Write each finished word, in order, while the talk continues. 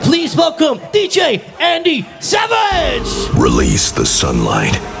please welcome DJ Andy Savage. Release the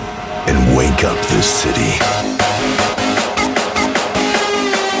sunlight and wake up this city.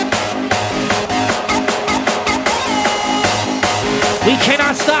 We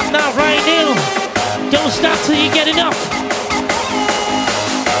cannot stop now, right now. Don't stop till you get enough.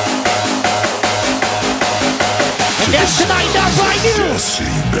 And that's tonight, not right now.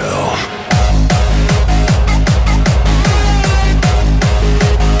 Decibel.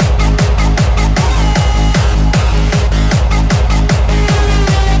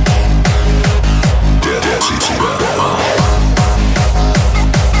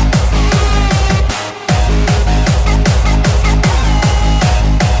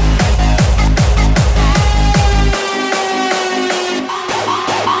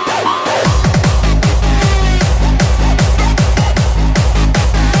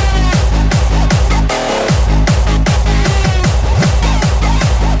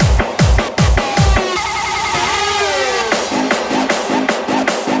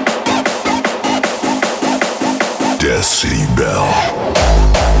 Decibel.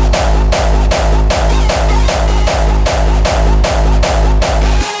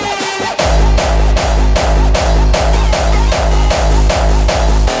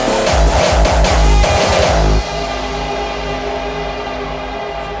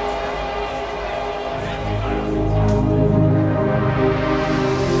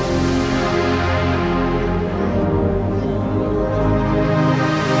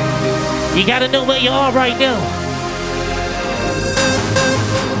 You gotta know where you are right now.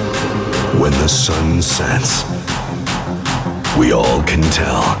 When the sun sets, we all can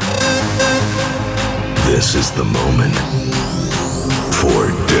tell this is the moment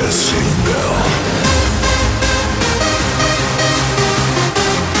for Decibel.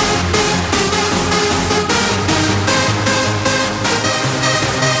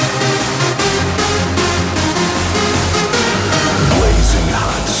 Blazing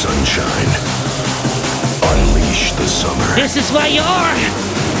hot sunshine, unleash the summer. This is where you are.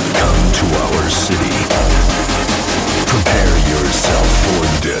 Come to our city. Prepare yourself for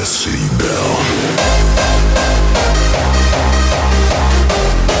Decibel.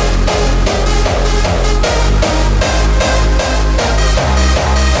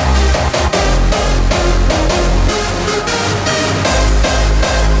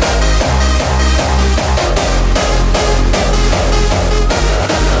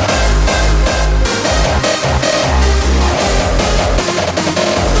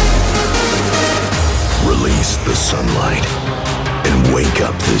 The sunlight and wake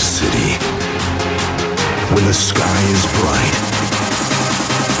up this city. When the sky is bright,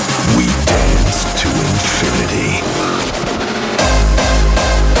 we dance to infinity.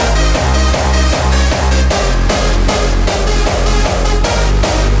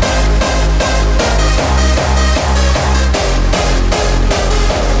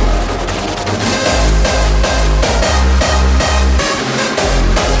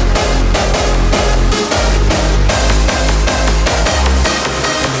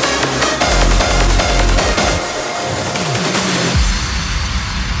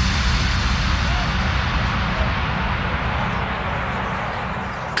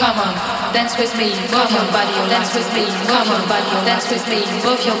 Come on, dance with me, move your body, dance with me, move your body, dance with me,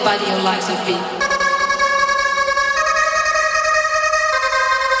 move your body, your legs with me.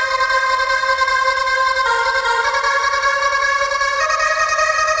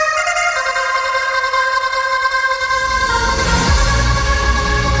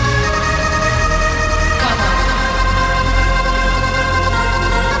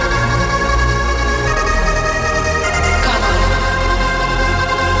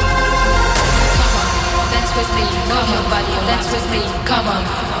 Dance with me, move your body, dance with me, come on.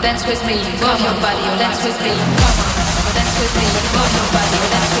 Dance with me, move your body, dance with me, move your body,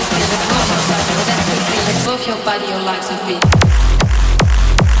 dance with me, move your body, your legs with me.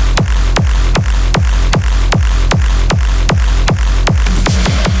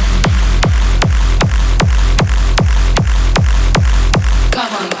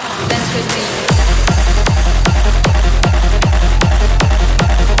 Come on, dance with me.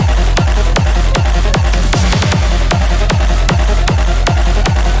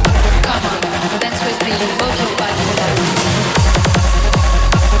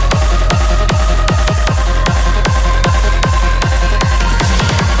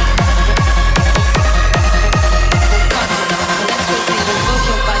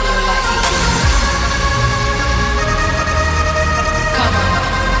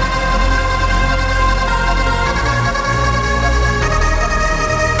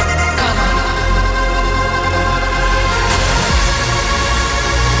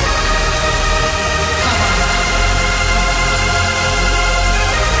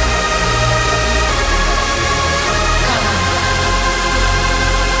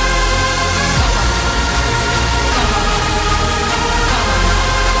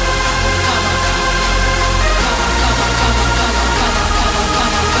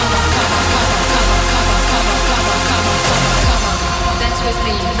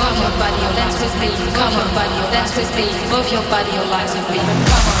 with me, move your body, your legs with me. Come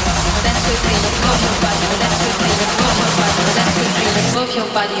on, dance with me, move your body, dance with me, move your body, dance with me, move your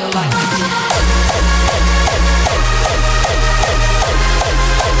body, your legs with me.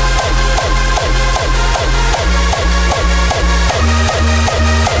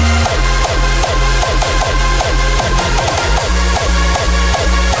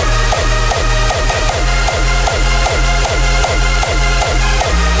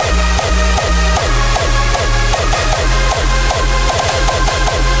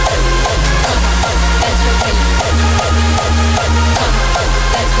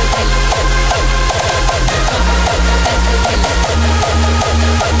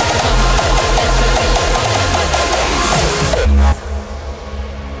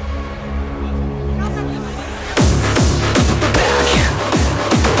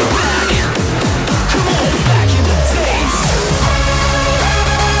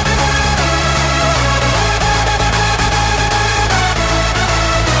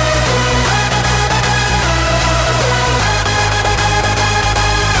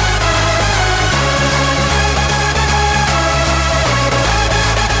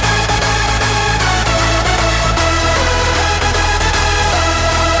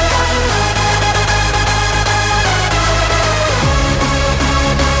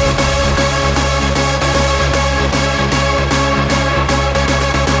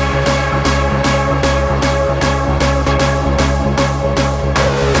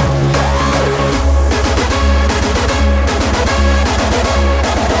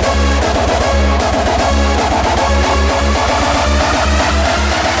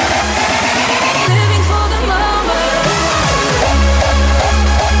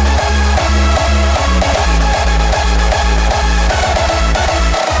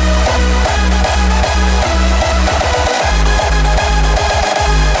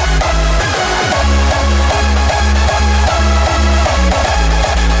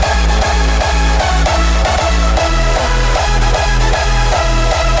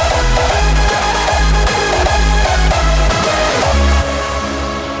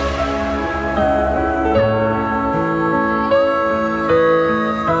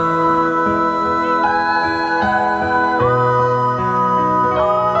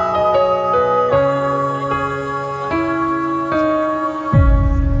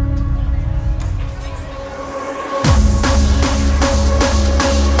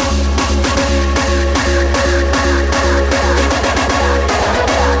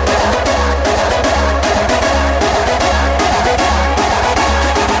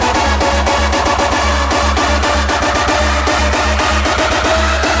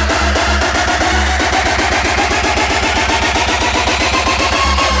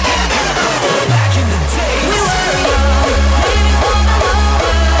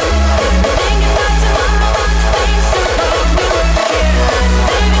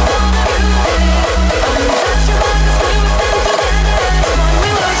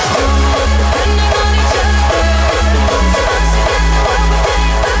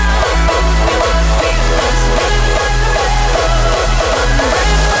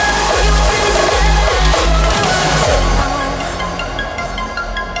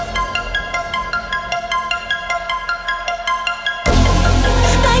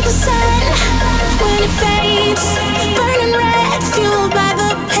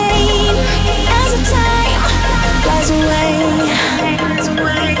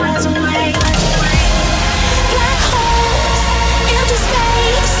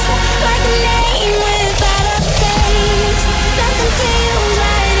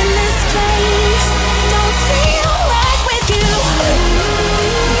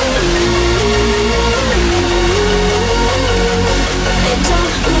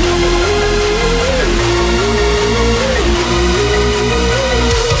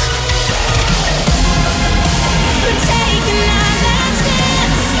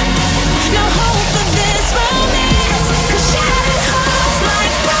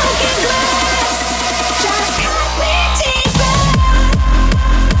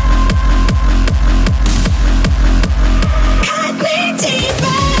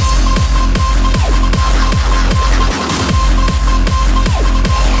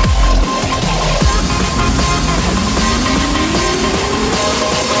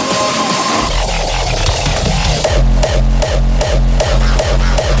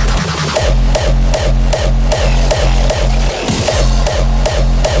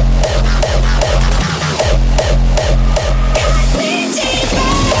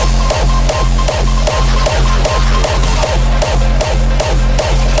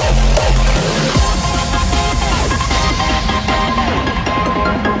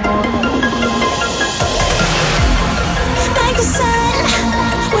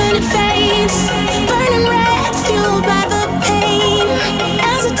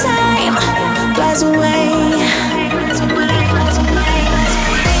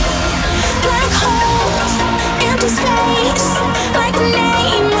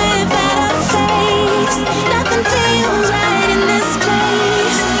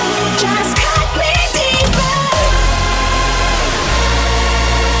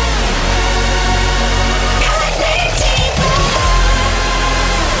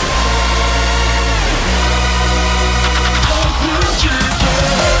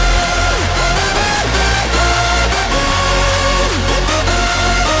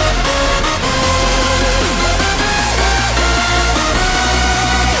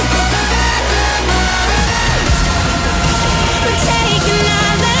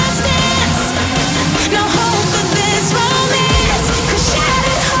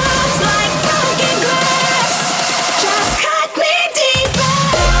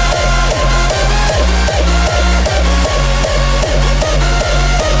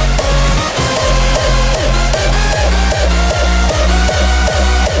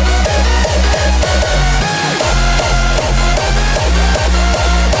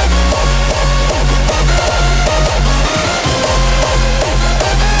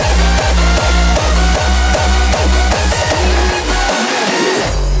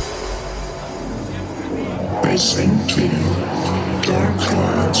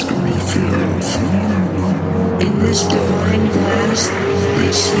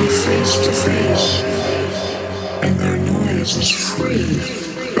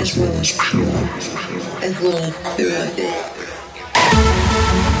 as well throughout it.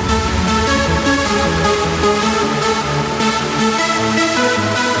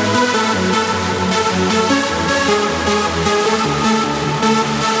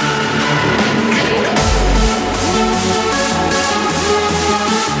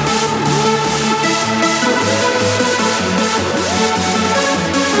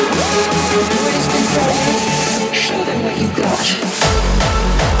 Show them what you got.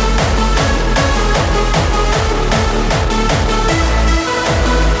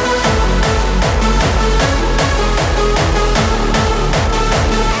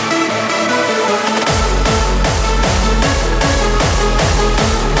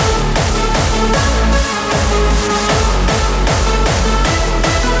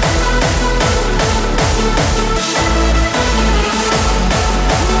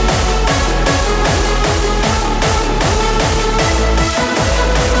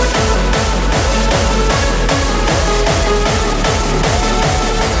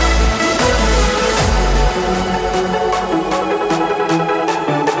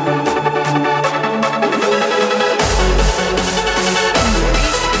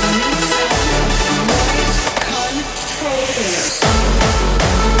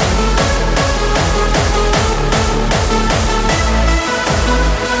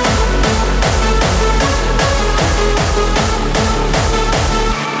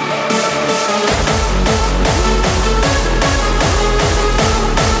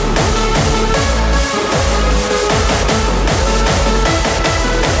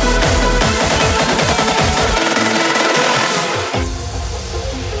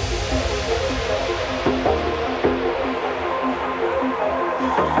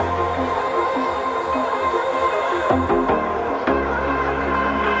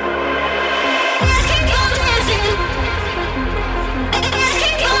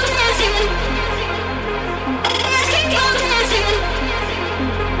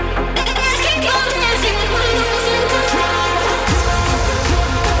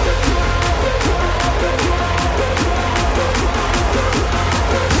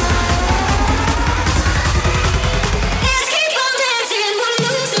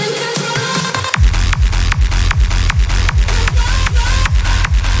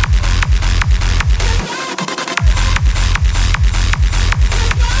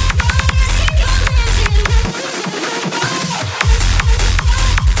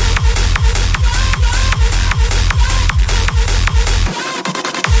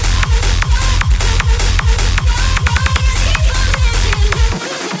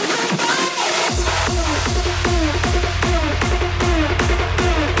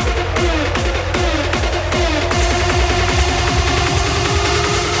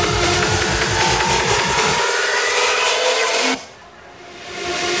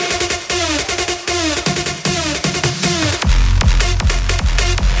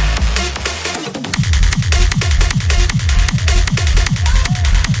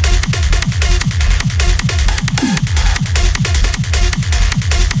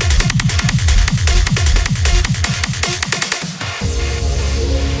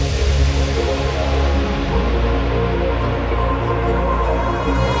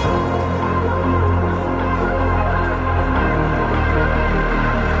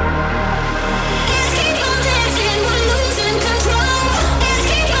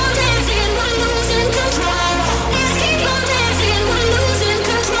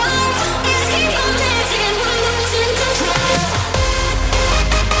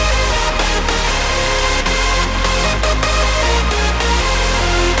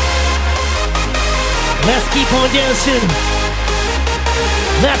 Let's keep on dancing.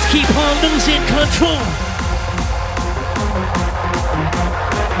 Let's keep on losing control.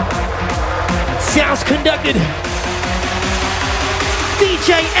 Sounds conducted.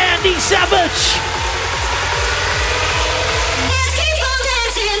 DJ Andy Savage. Let's keep on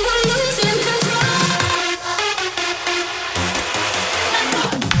dancing, we're losing control.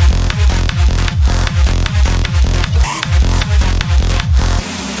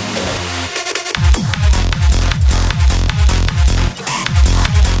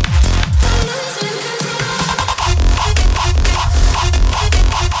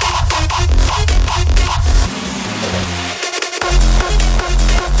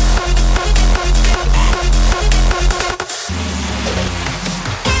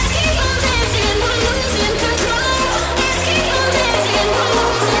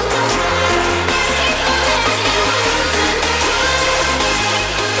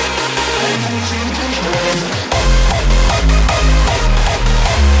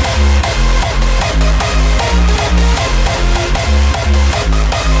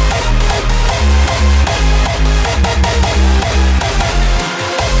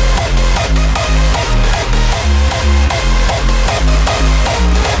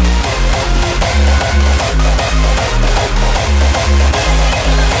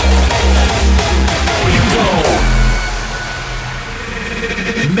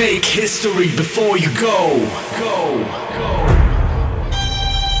 Make history before you go.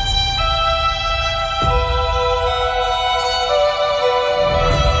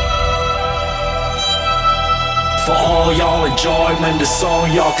 For all y'all enjoyment, the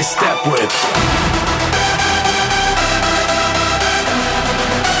song y'all can step with.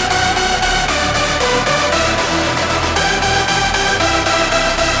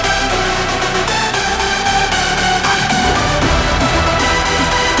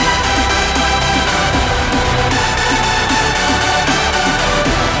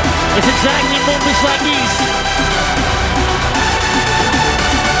 It's exactly moments like these.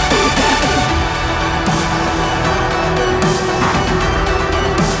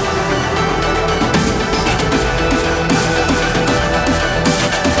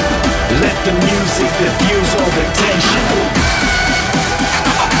 Let the music diffuse all the tension.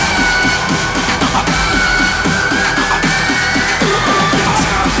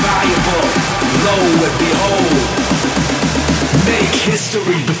 Time valuable, lo and behold. Make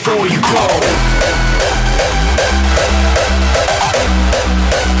history before you go.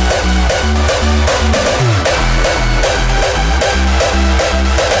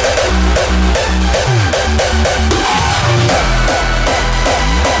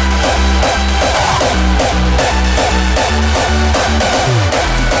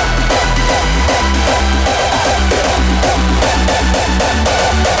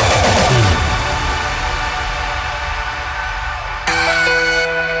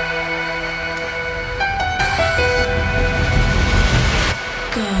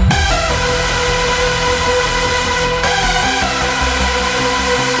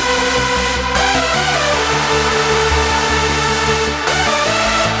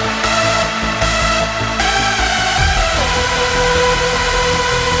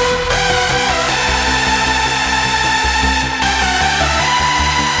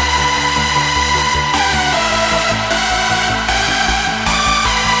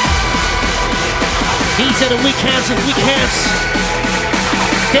 These are the weekends of weekends.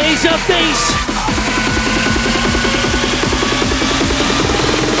 Days of days.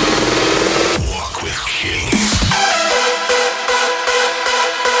 Walk with kings.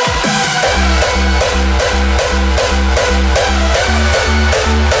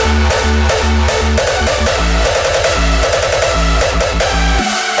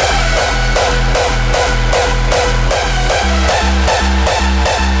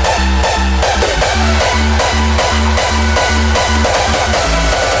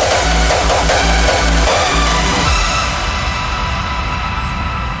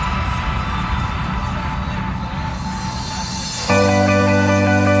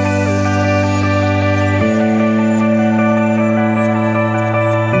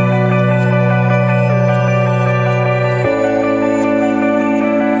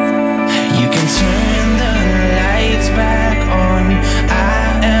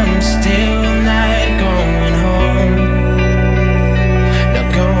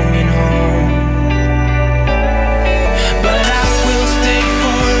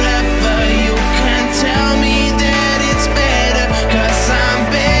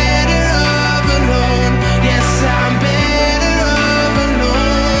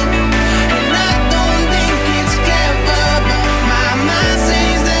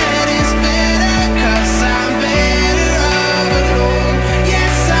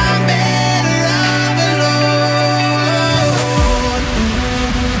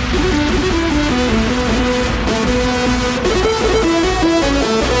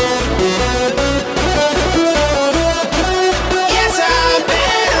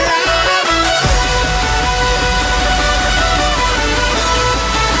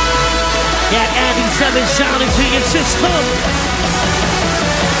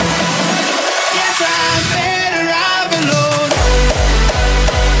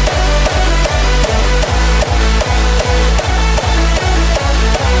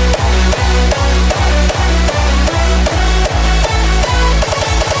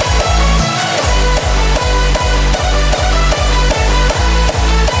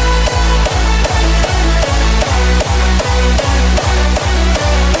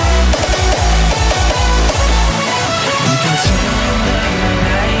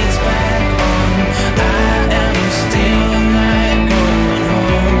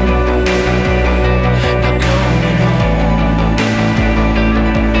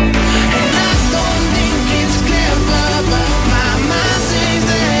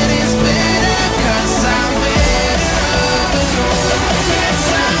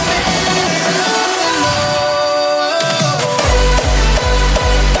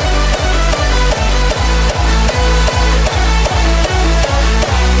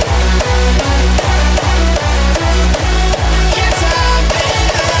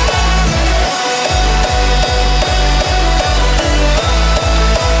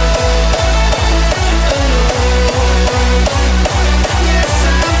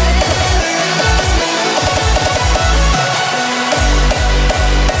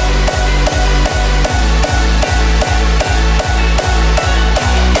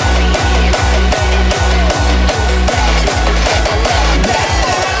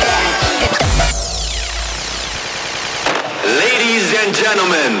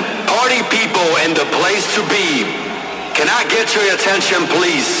 to be. Can I get your attention,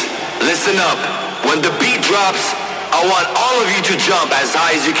 please? Listen up. When the beat drops, I want all of you to jump as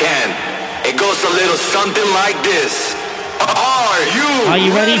high as you can. It goes a little something like this. Are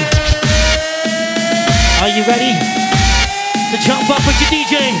you ready? Are you ready to jump up with your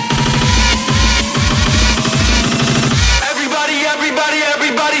DJ? Everybody, everybody,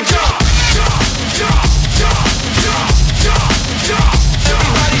 everybody jump! Jump, jump, jump, jump, jump, jump.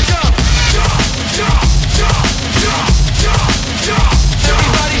 Everybody jump! Jump, jump, jump, jump, jump, jump.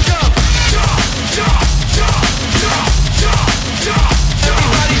 Everybody jump! Jump, jump, jump, jump, jump, jump.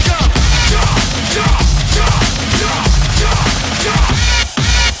 Everybody jump! Jump, jump, jump, jump, jump, jump.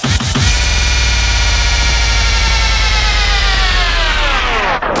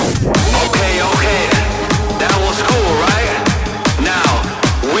 Okay, that was cool, right? Now,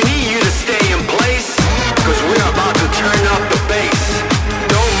 we need you to stay in place, cause we're about to turn up the bass.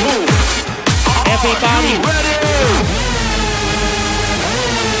 Don't move. Everybody.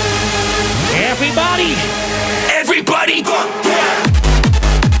 Everybody. Everybody, fuck yeah.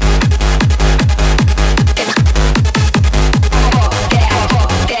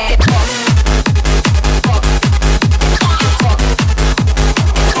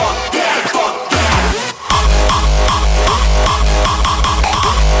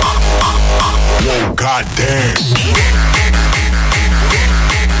 God damn.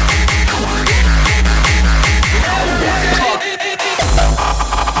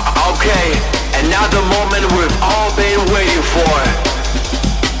 Okay, and now the moment we've all been waiting for.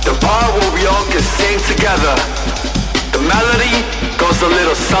 The part where we all can sing together. The melody goes a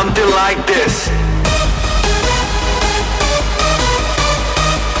little something like this.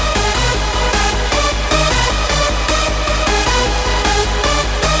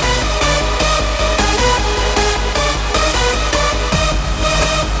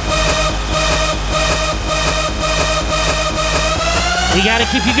 We gotta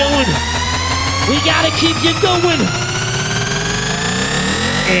keep you going. We gotta keep you going.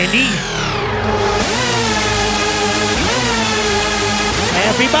 Andy.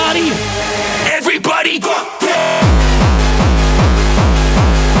 Everybody. Everybody, fuck yeah.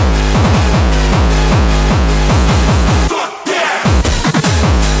 Fuck yeah.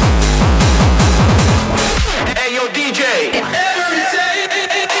 Hey, yo, DJ.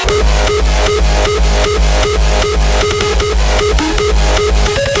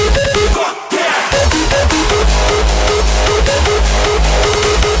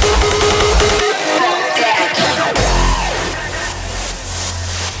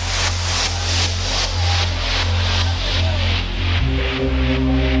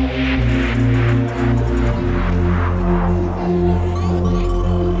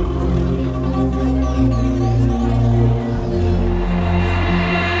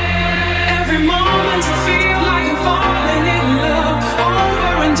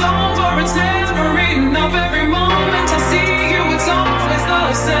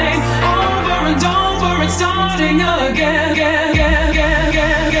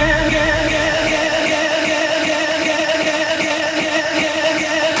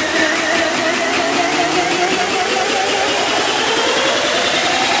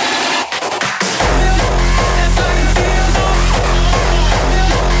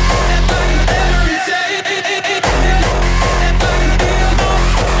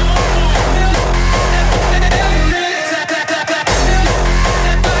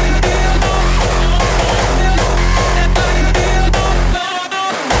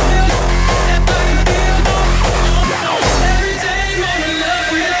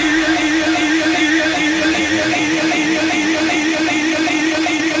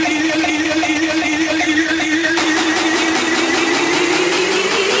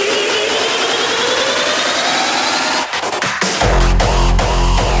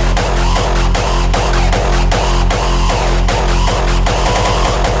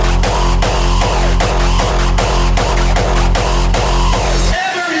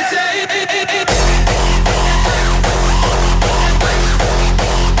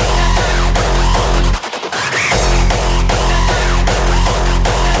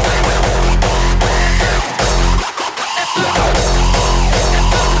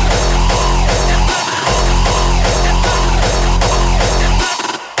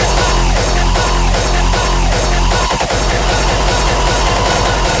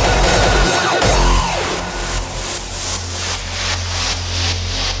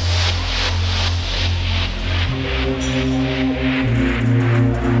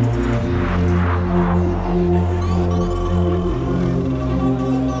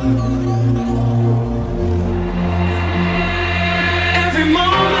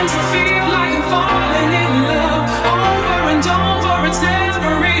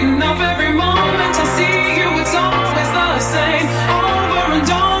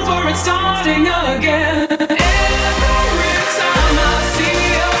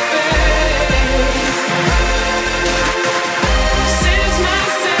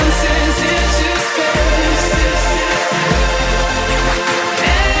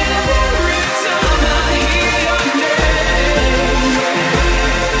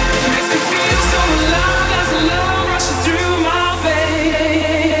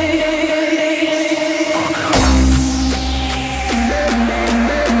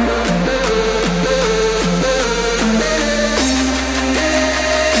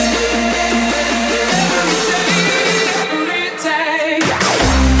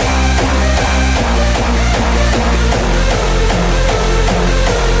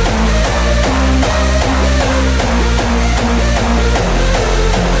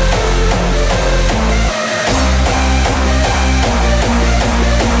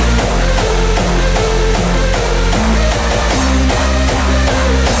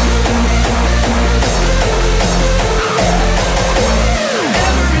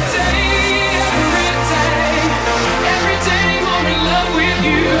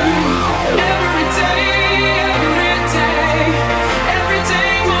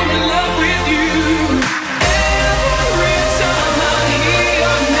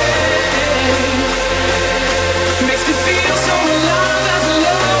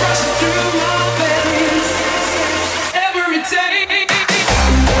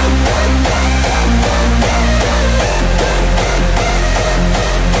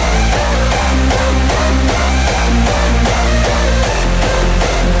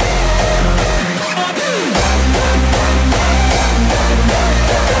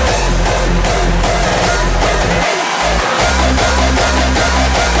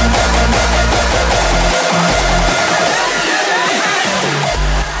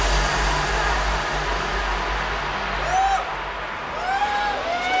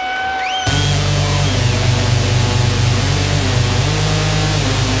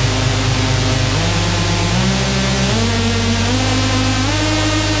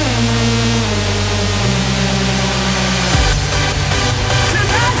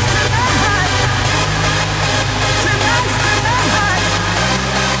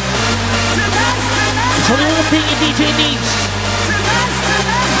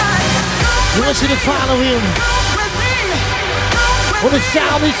 Shout out to the following. When the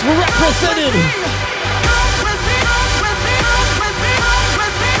sound is represented.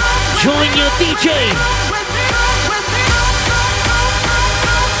 Join your DJ.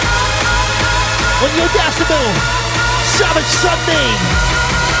 On your Decibel. Savage Sunday.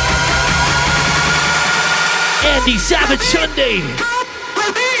 Andy Savage Sunday.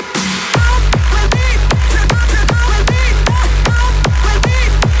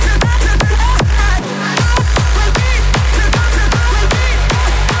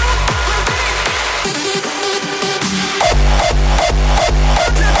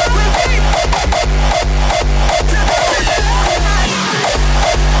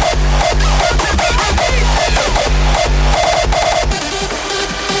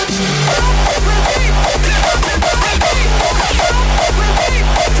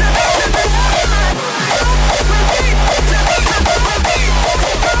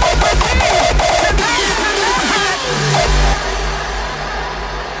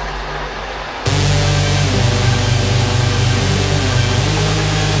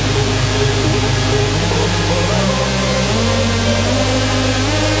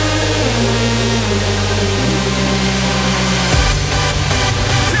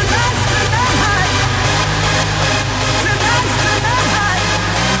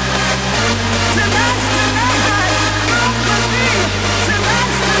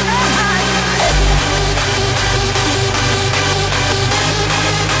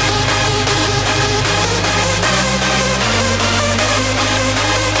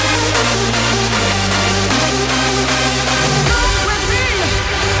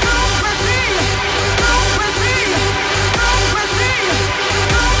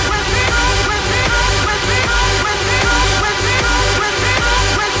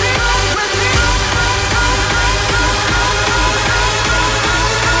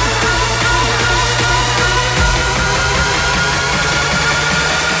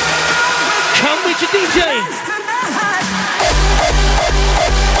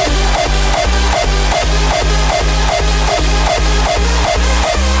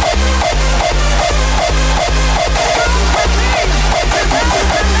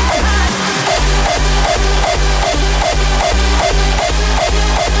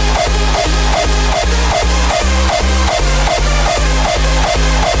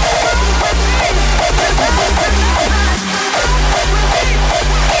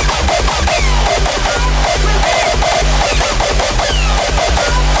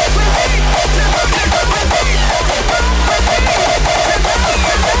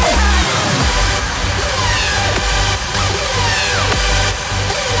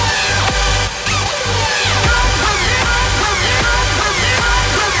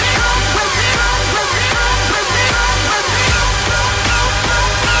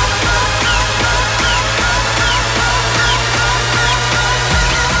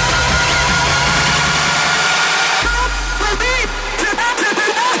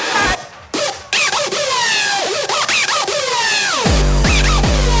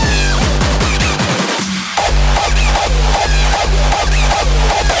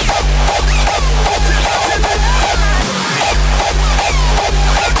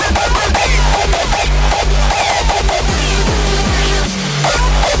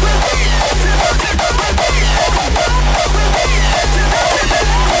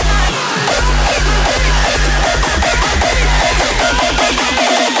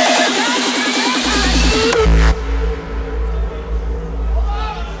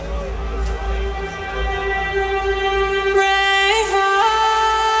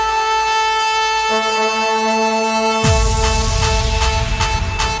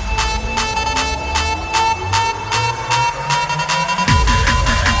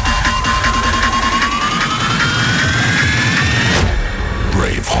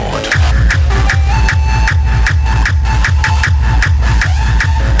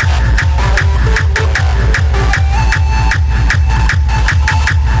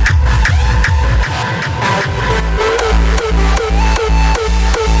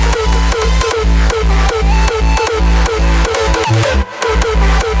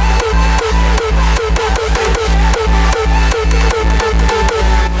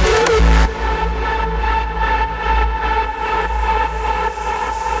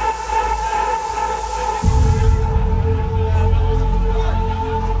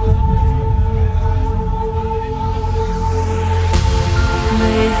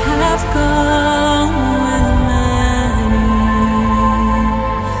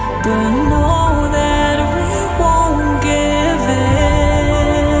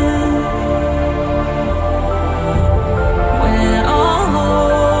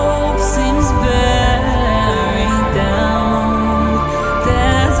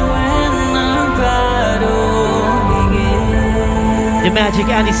 the magic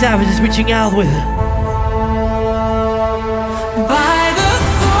Andy Savage is reaching out with. By the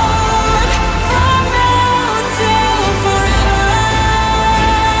sword, from now till forever.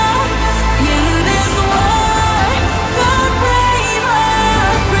 In this war, the braver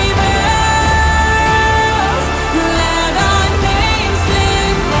prevails. Let our names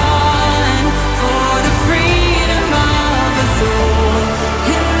live on for the freedom of us all.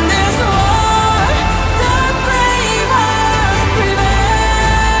 In this war, the braver prevails.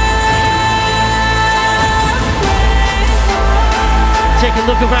 Take a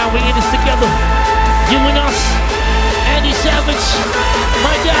look around, we're in this together. You and us, Andy Savage,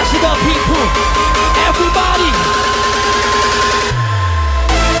 my Decibel people, everybody.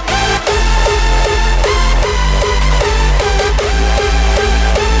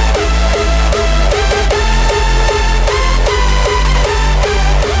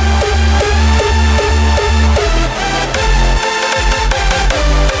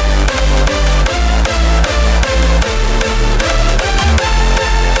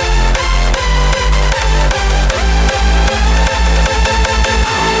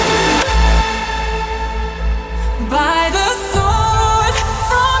 By the sword,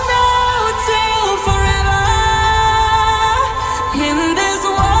 from now till forever. In this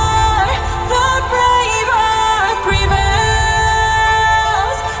war, the braver prevails.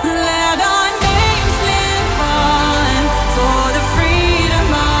 Let our names live on for the freedom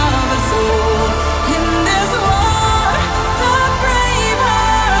of us all. In this war, the braver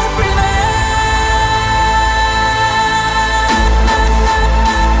prevails.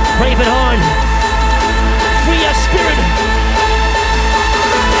 Brave it hard. Free your spirit.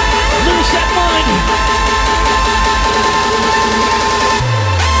 Lose that mind.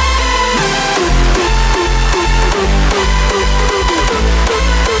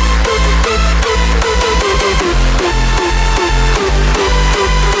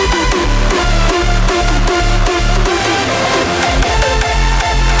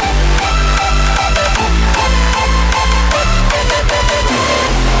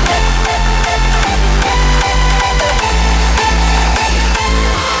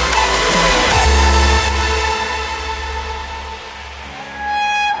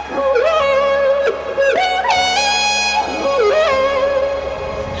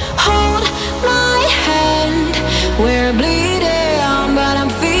 Hold my hand, we're bleeding, but I'm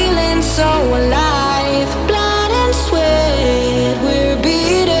feeling so alive. Blood and sweat, we're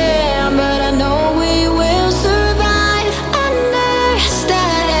beating, but I know we will survive.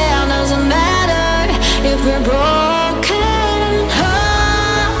 Understand, doesn't matter if we're broken.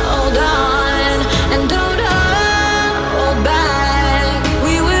 Hold on, and don't hold back.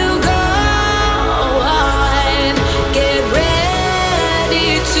 We will go on, get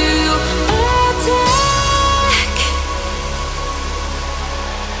ready to attack.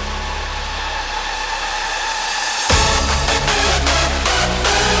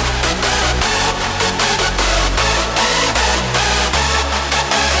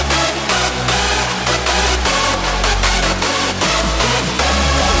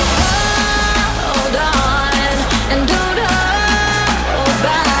 Hold on, and don't hold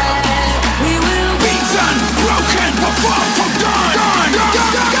back. We will Beats unbroken, perform from dawn.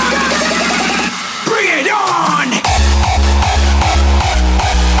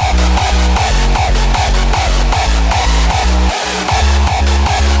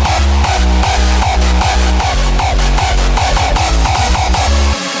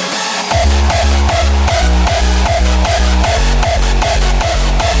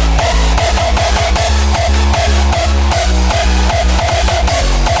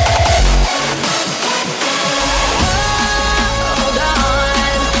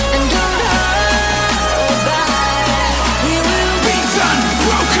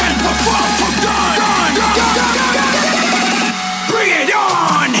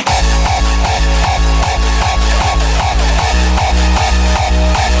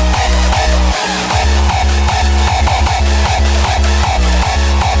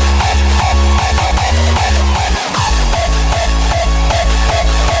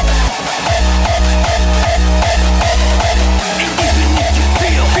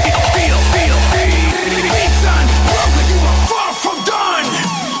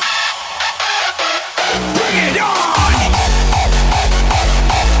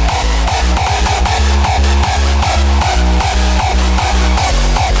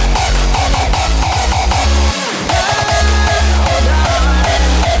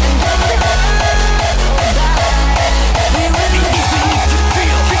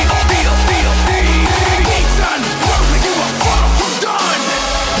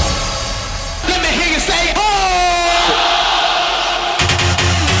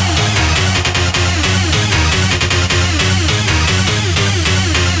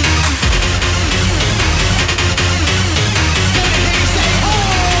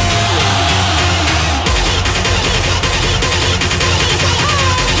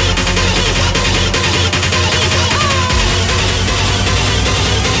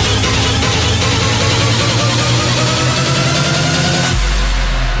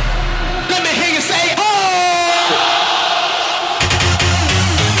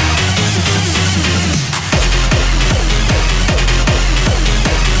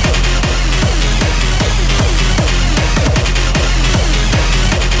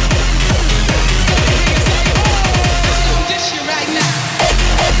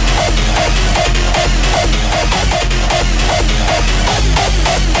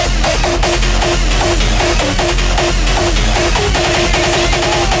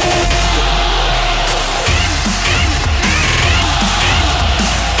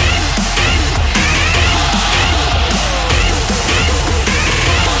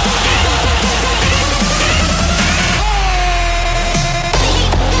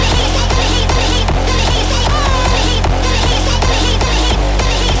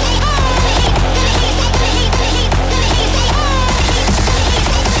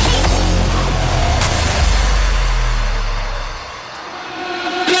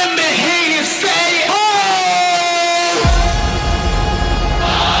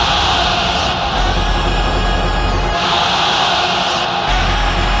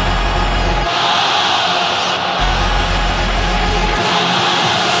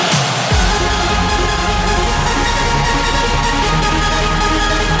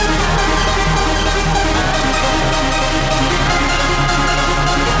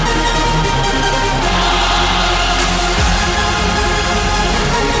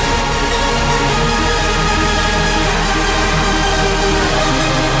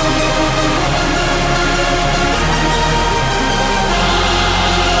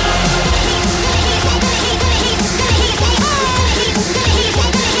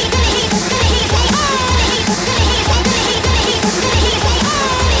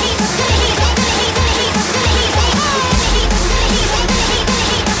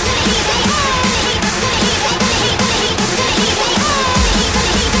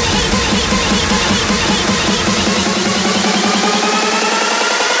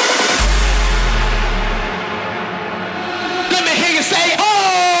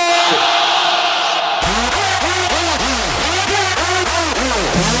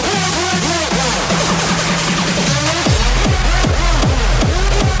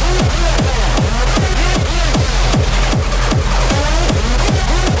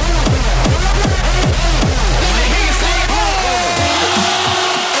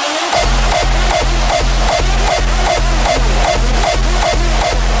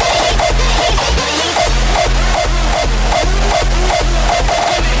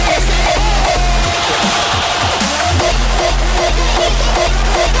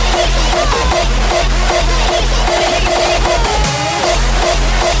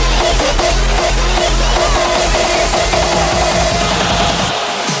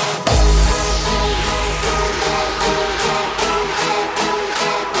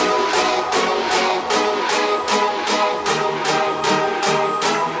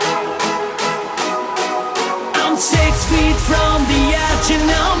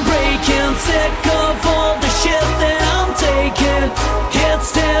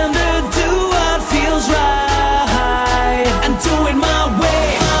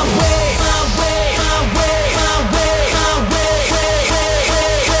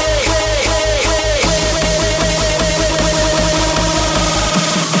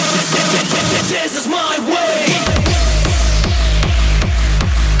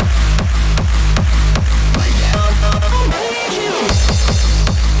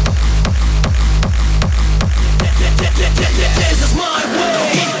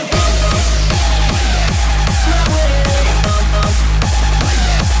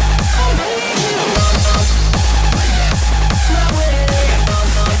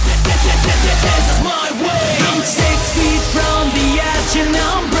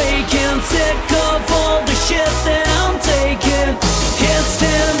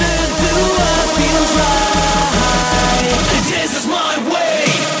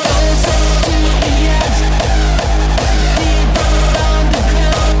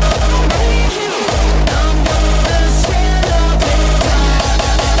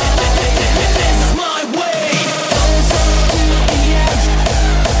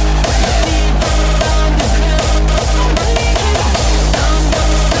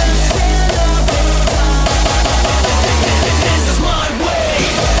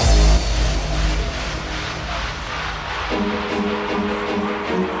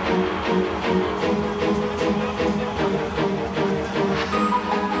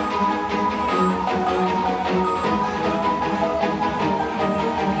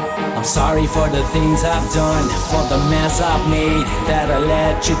 Sorry for the things I've done, for the mess I've made, that I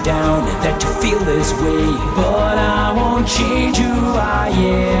let you down, that you feel this way. But I won't change who I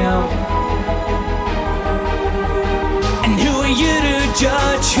am. And who are you to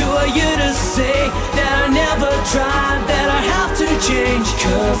judge? Who are you to say that I never tried, that I have to change?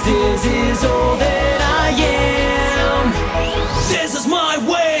 'Cause this is all that I am. This is my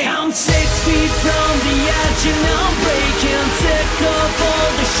way. I'm 6 feet from the edge and I'm breaking. Sick of all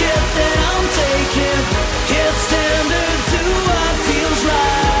the shit that I'm taking. It's time to do what feels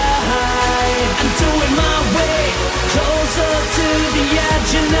right. I'm doing my way closer to the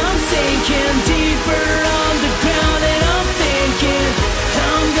edge and I'm sinking deeper underground and I'm thinking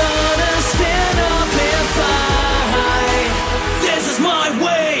I'm gonna stand up and fight. This is my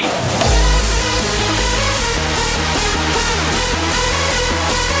way.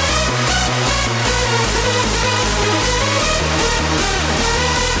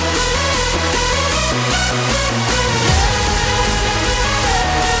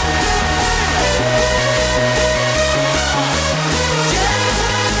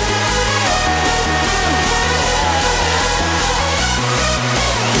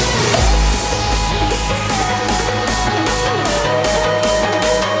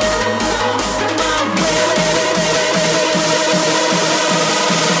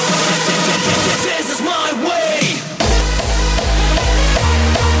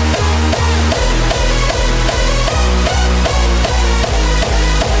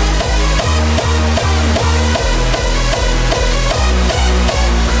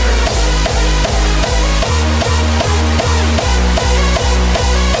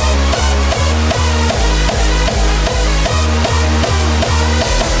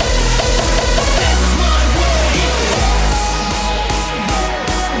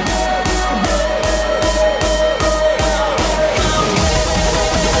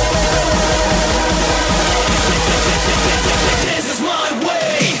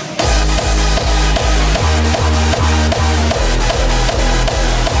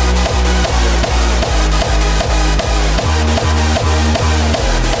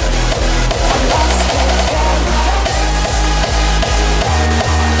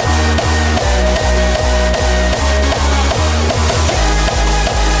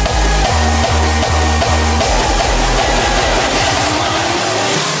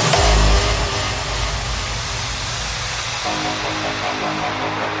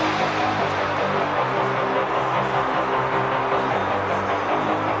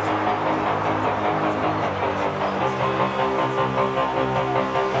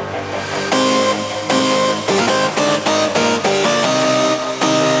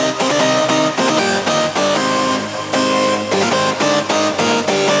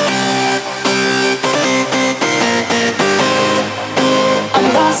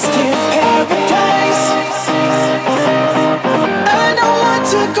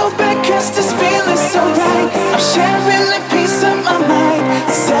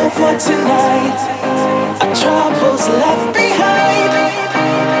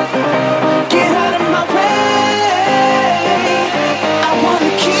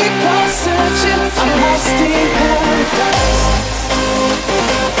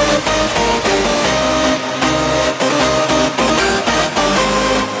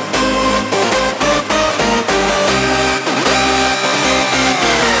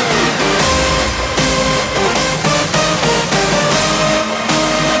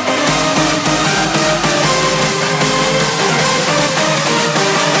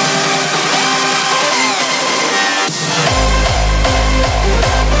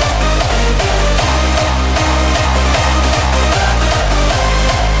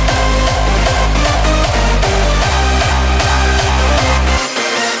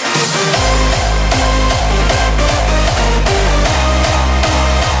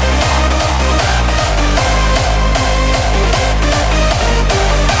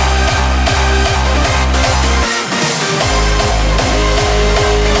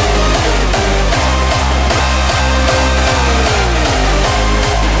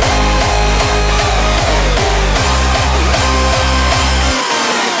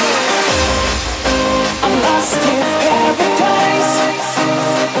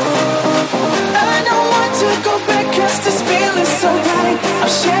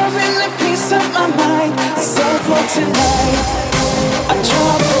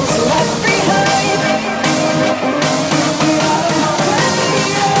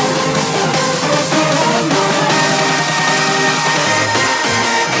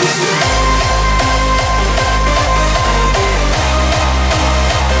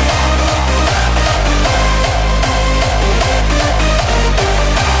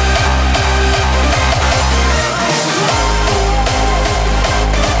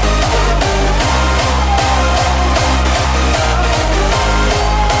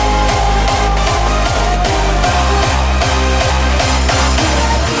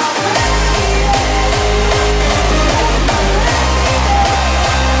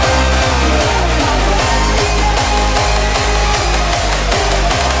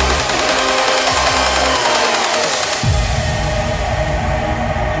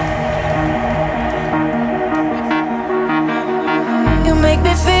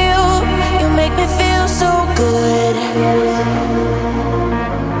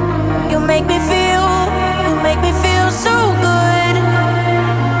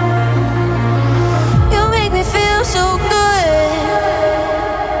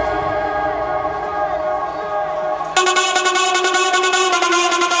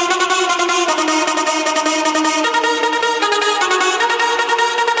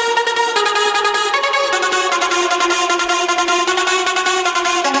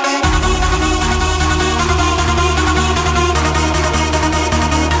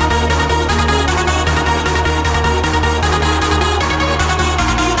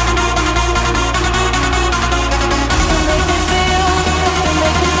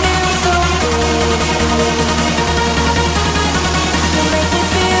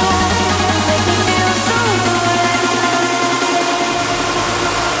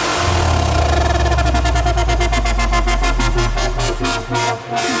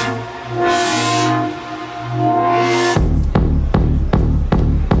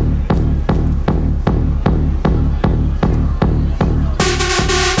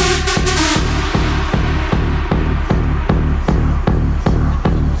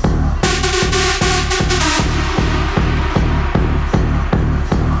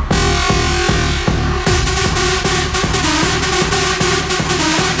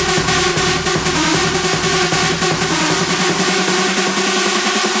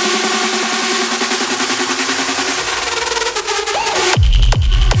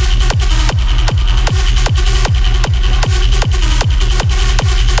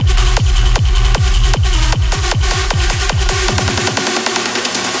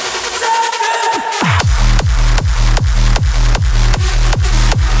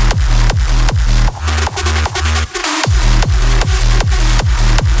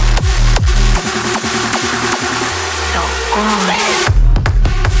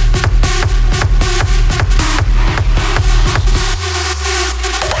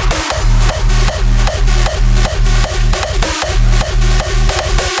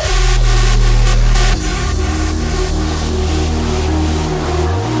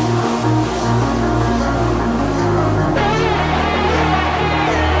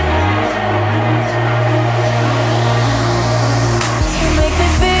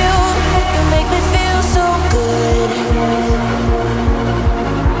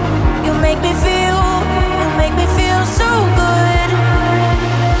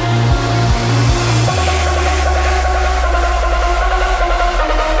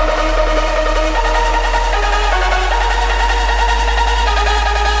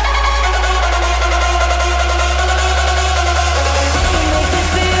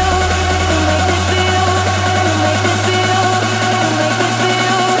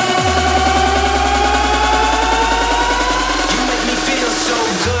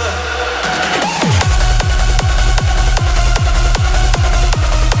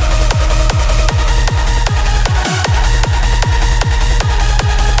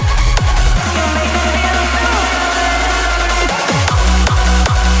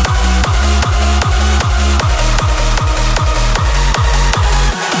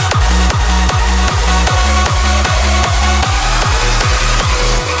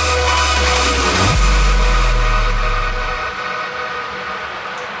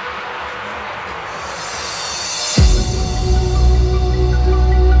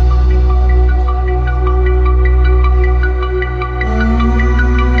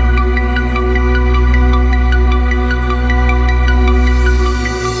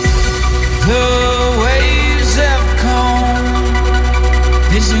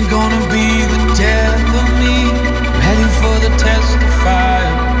 isn't gonna be the death of me. Ready for the test of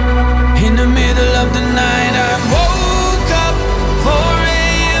fire. In the middle of the night I woke up 4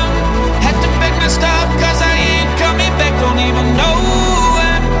 a.m. Had to beg my stop cause I ain't coming back. Don't even know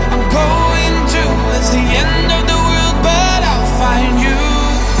when I'm going to. It's the end of the world but I'll find you.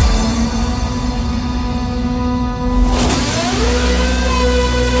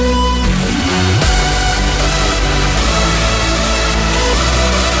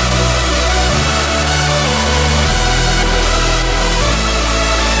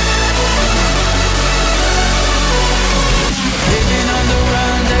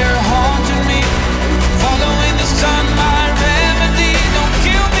 Sun, my remedy, don't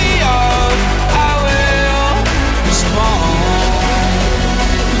kill me all. I will respond.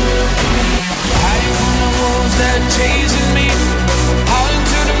 Hiding from the wolves that chasing me. Out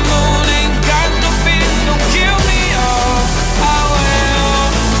into the moon, ain't got no fear. Don't kill me all. I will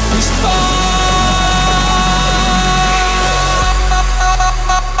respond.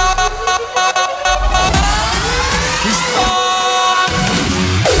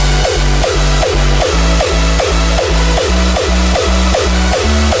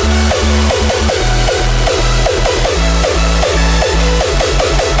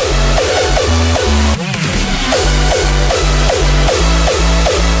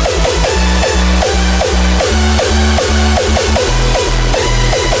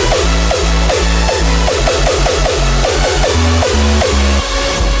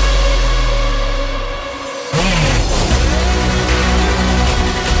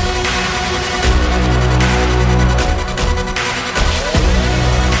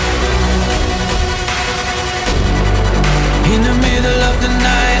 In the middle of the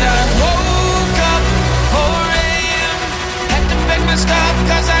night I woke up 4 a.m. Had to beg my stop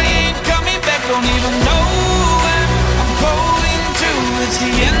cause I ain't coming back. Don't even know when I'm going to. It's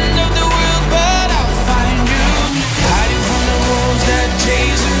the end of the world but I'll find you. Hiding from the wolves that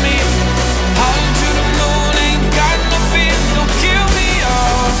chasing me. Out into the moon, ain't got no fear. Don't kill me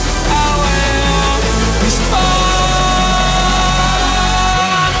all. I will respond.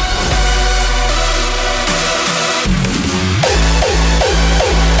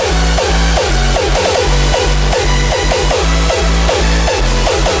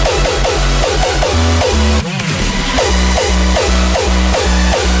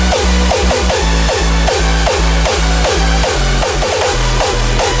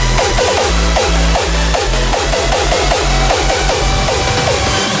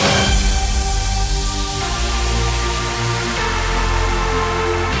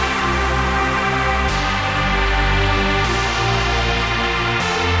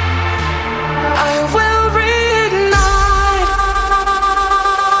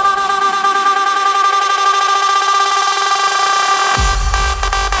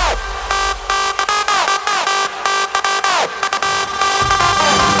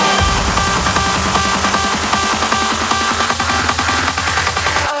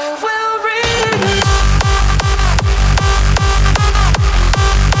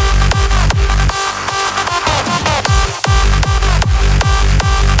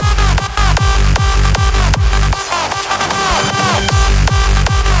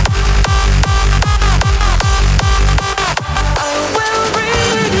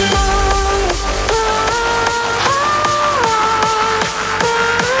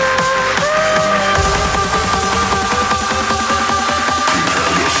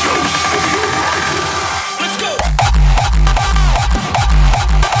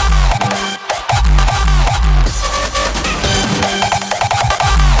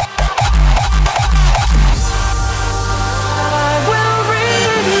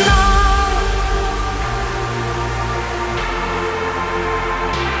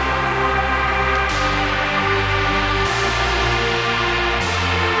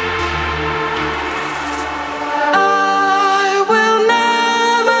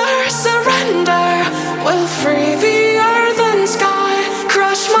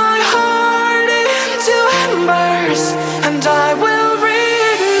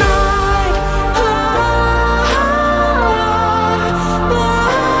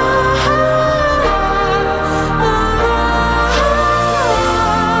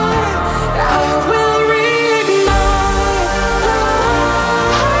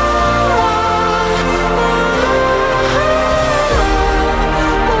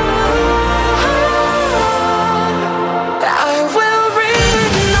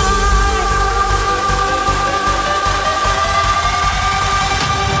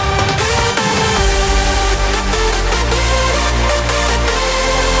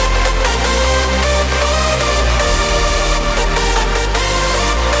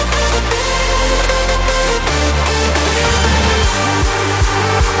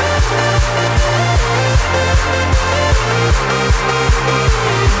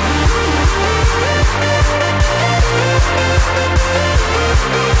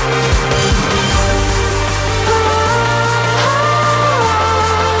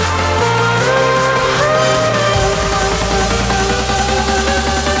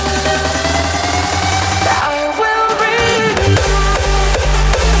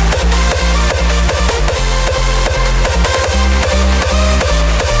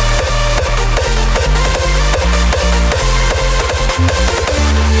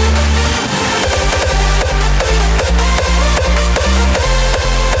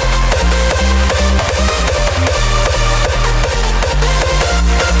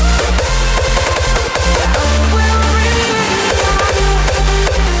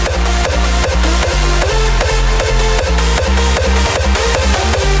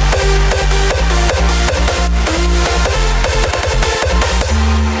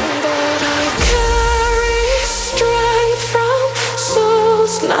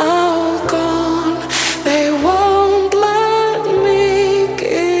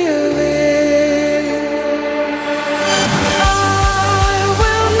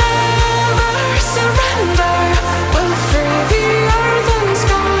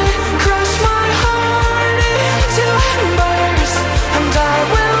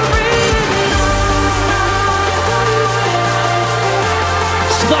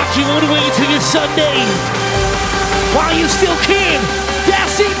 You all the way to your Sunday. While you still can,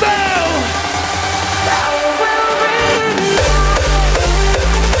 Decibel!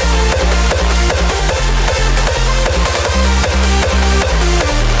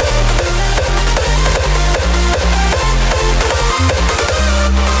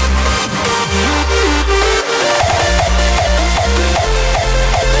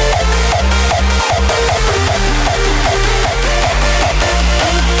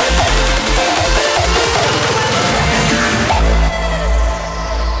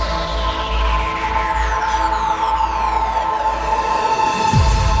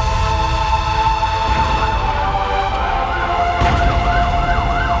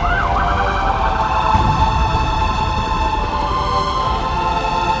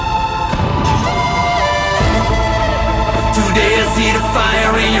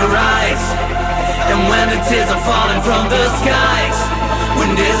 Tears are falling from the skies.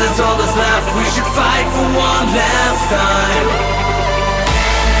 When this is all that's left, we should fight for one last time.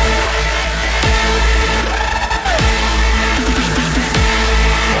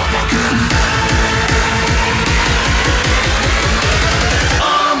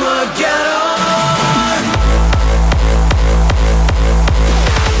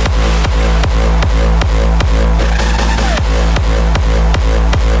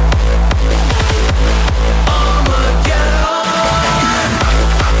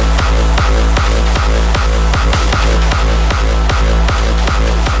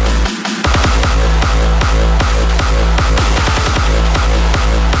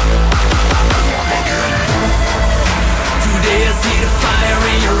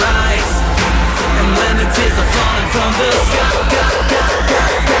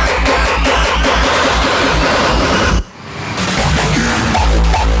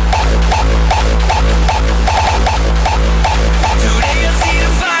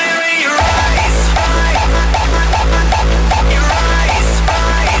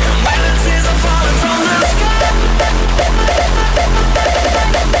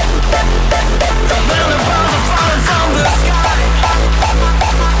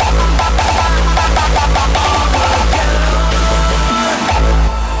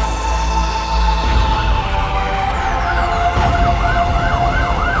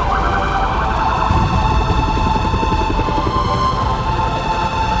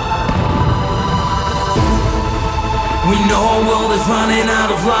 Running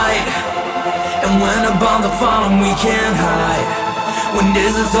out of light, and when above the fallen we can't hide. When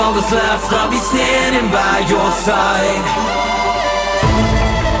this is all that's left, I'll be standing by your side.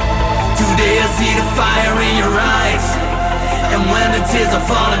 Today I see the fire in your eyes, and when the tears are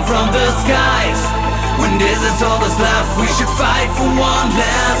falling from the skies. When this is all that's left, we should fight for one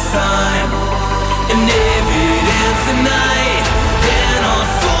last time. And if it ends tonight, then our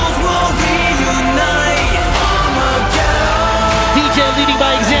souls will reunite. DJ leading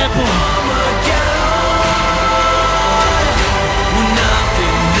by example. When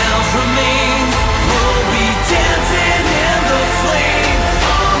nothing else remains, we'll be dancing in the flames.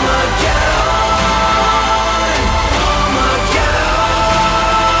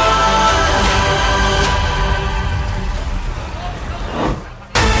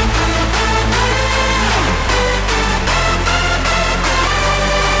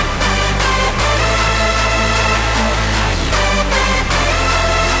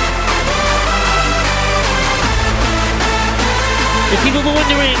 If people were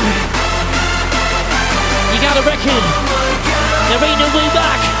wondering, you gotta reckon, there ain't no way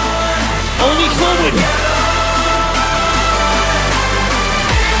back, only forward.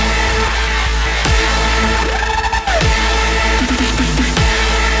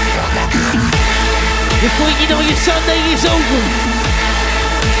 Before you know your Sunday is over,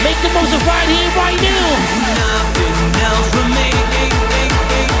 make the most of right here, right now. Nothing else remains.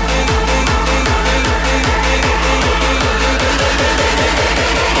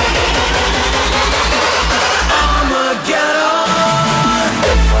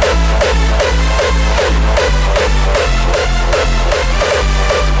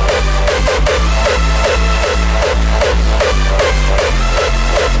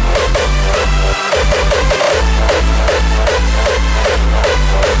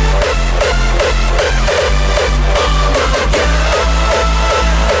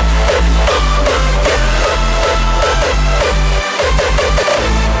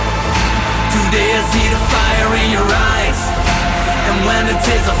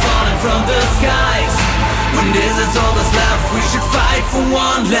 Tears are falling from the skies. When this is all that's left, we should fight for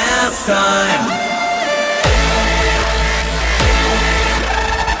one last time.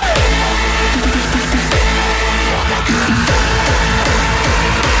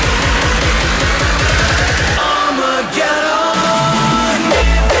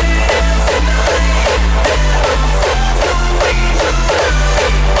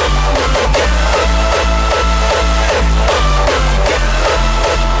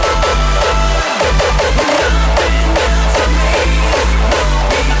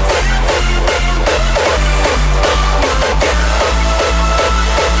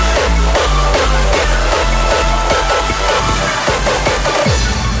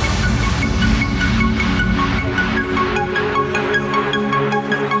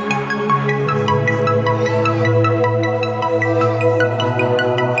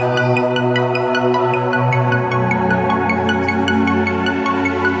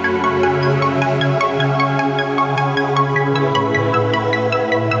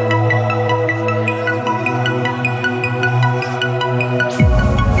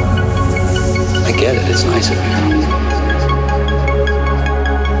 it's nice of you.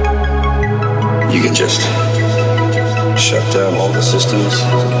 You can just shut down all the systems,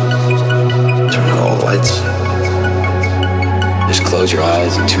 turn out all the lights, just close your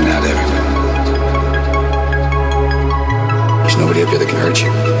eyes and tune out everything. There's nobody up here that can hurt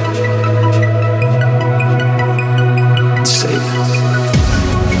you. It's safe.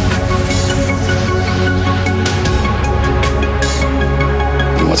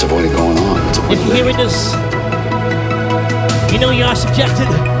 And what's the point of going on? What's the point If you're hearing this, you know you are subjected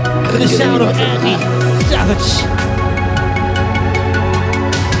to the sound of Andy Savage.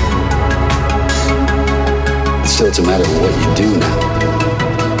 Still, it's a matter of what you do now.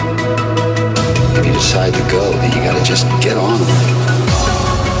 If you decide to go, then you gotta just get on with it.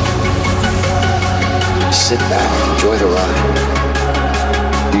 Sit back, enjoy the ride.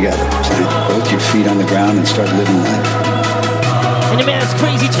 You gotta plant both your feet on the ground and start living life. And the man's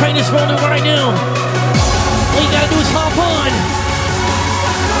crazy train is rolling right now. All you gotta do is hop on.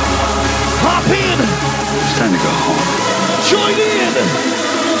 Hop in. It's time to go home. Join in.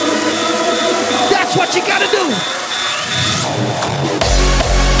 That's what you gotta do.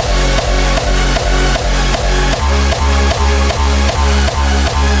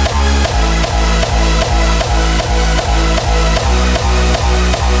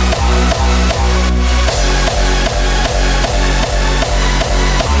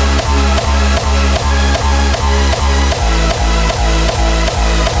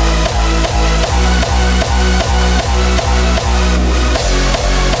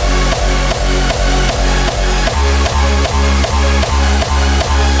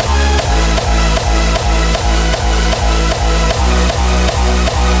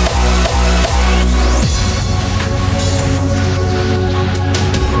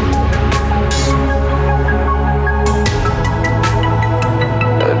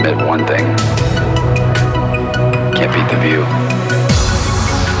 One thing. Can't beat the view.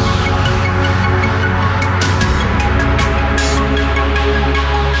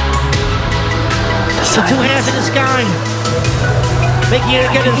 So 2 hands in the sky. Making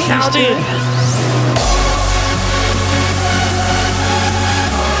it get it sound in.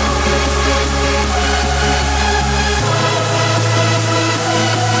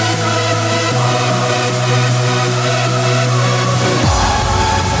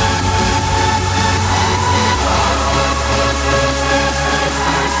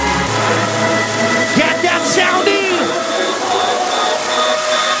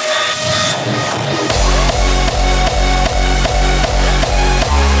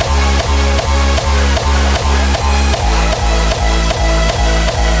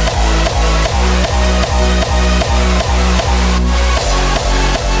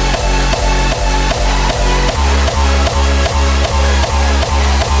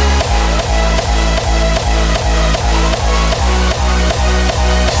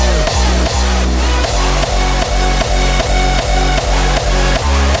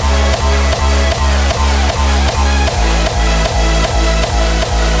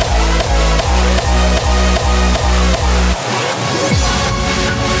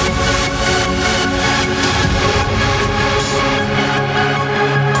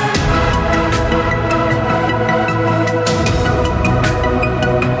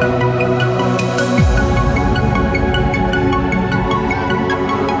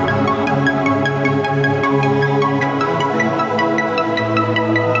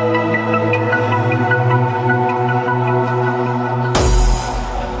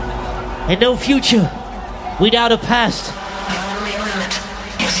 And no future without a past.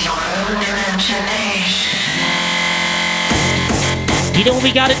 You know what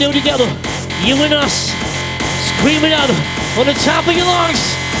we gotta do together? You and us. Scream it out on the top of your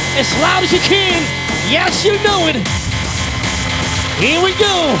lungs. As loud as you can. Yes, you know it. Here we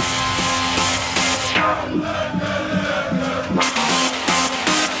go.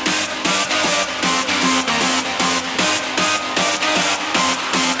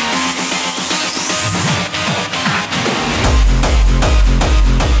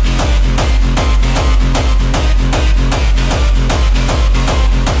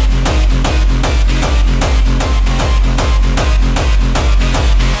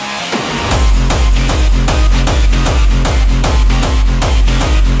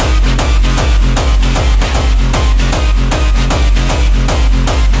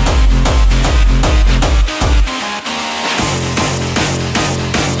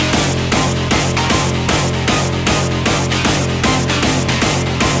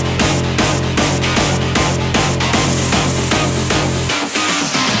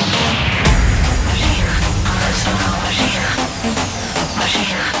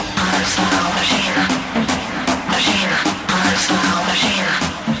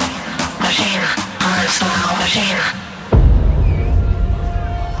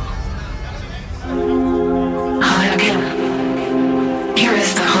 Here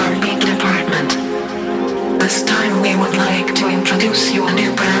is the heartbeat department. This time we would like to introduce you a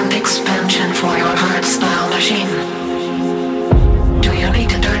new brand expansion for your hardstyle machine. Do you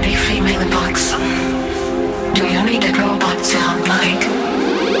need a dirty female box? Do you need a robot sound like?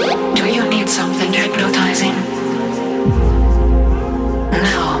 Do you need something hypnotizing?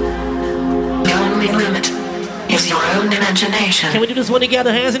 No. The only limit is your own imagination. Can we do this one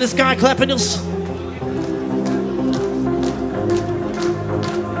together? Hands in the sky, clapping this.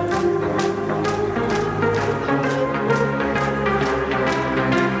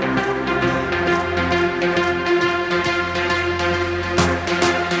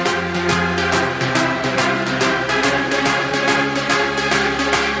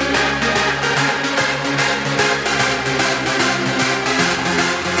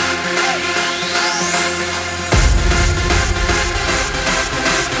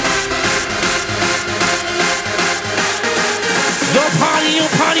 Your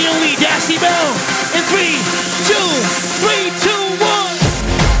party only, Decibel. In 3, 2, 3, 2, 1.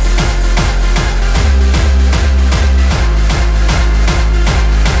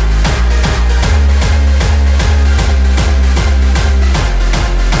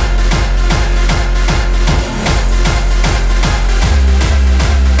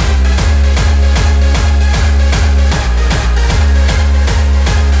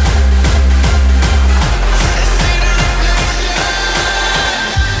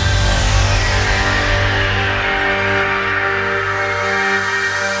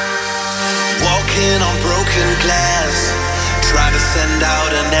 On broken glass, trying to send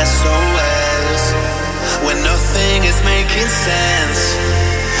out an SOS when nothing is making sense.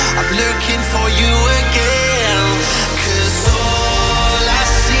 I'm looking for you again, 'cause all I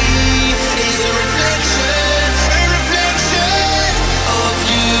see is a reflection of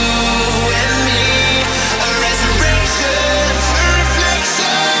you and me, a resurrection, a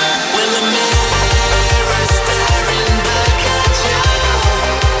reflection. When the mirror's staring back at you,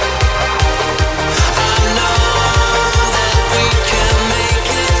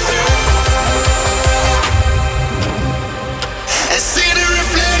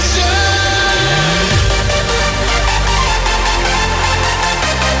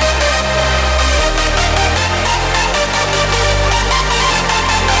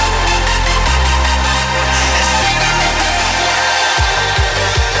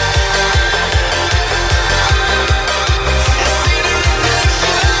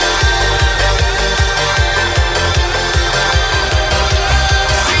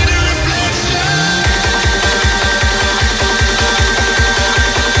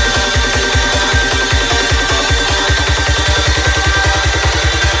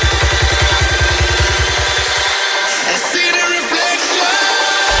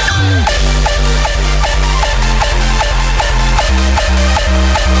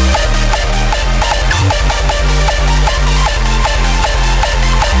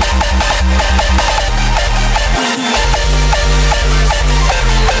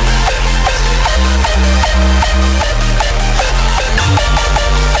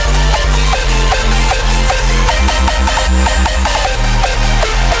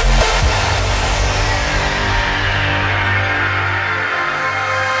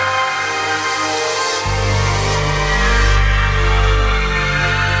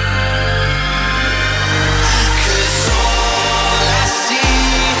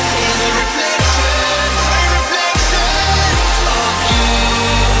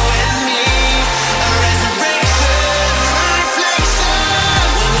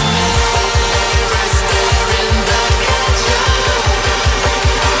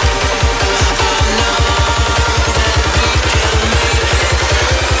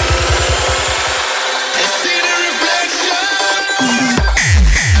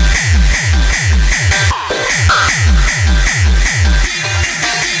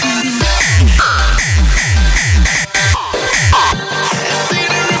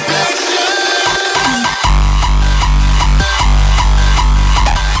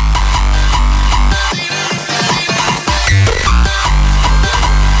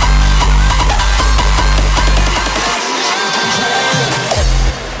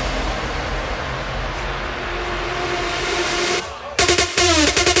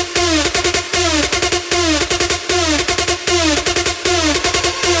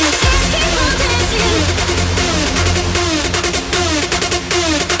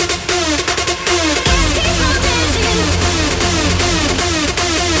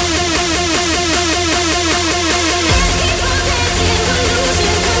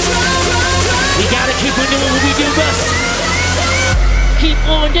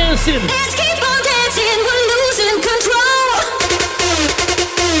 on dancing. Let's keep on dancing, we're losing control.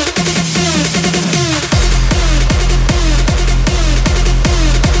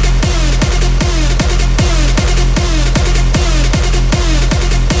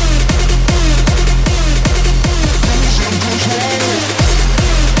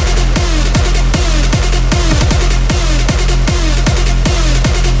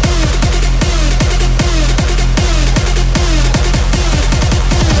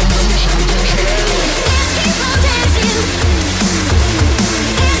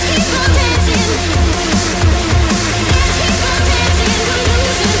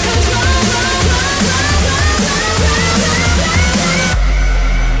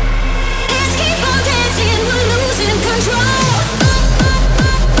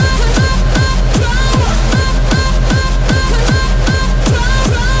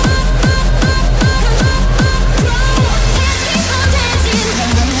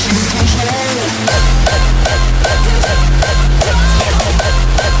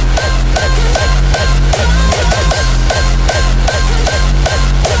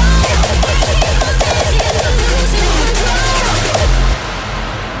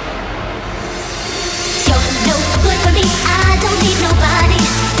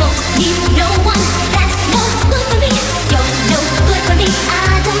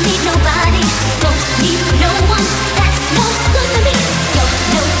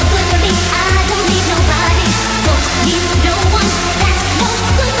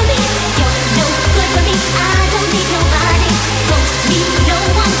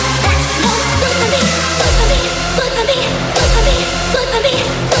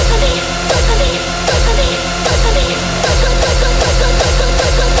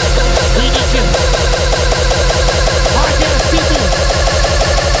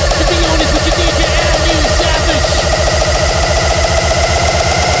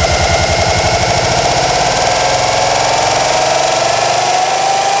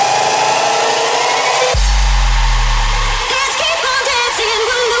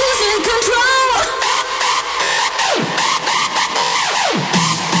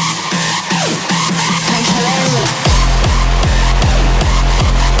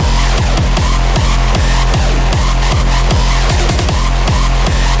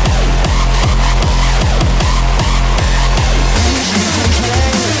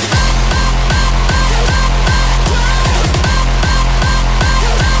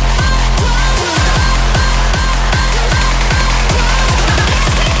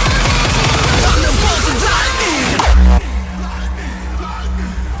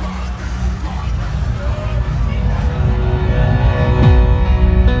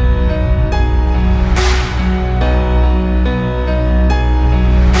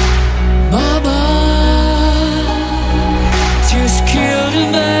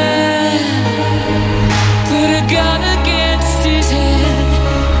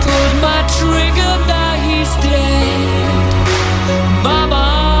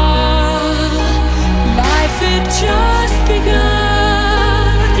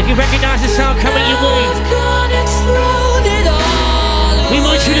 We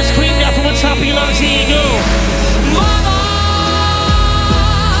want you to scream that from the top of your lungs. Here you go. Mama,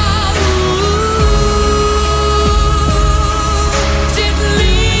 didn't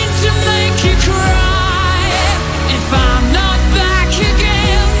mean to make you cry. If I'm not back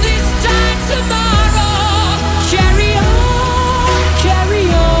again this time tomorrow, carry on,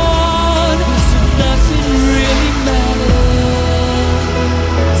 so nothing really matters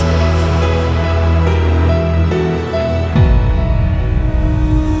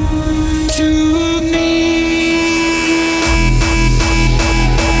to me.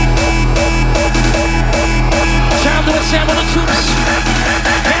 Time to assemble the troops.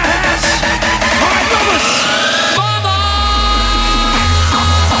 Yes. All right, brothers.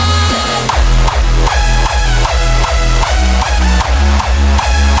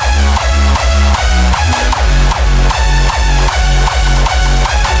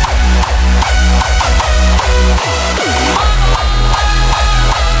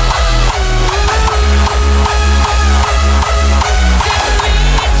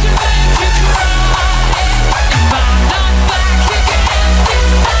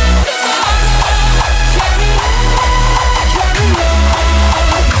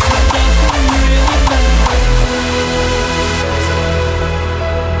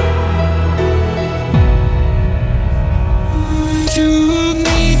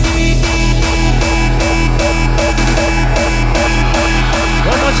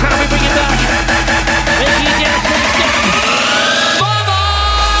 One more time, we bring it back. Make you dance, please, down.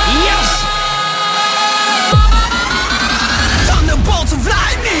 Yes. Thunderbolts of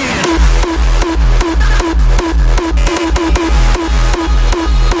lightning.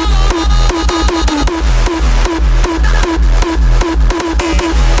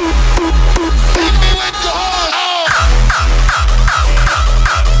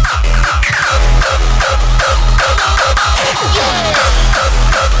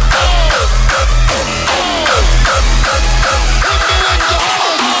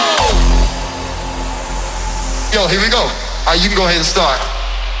 Yo, here we go. All right, you can go ahead and start.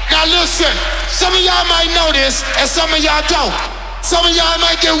 Now listen, some of y'all might know this, and some of y'all don't. Some of y'all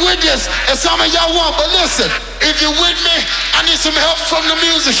might get with this, and some of y'all won't. But listen, if you're with me, I need some help from the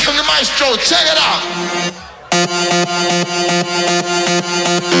music, from the maestro. Check it out.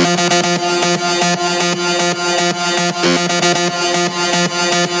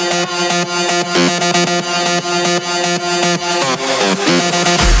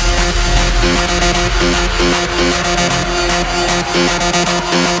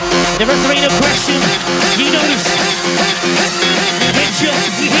 The rest of ain't no question. You know this.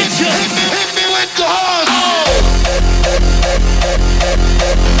 We hit you. Hit me with the horn.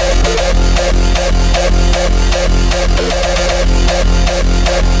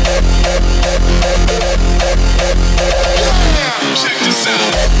 Check this out.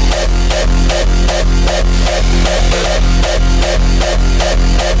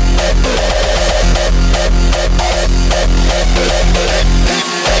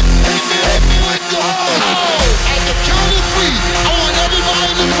 At the count of three, I want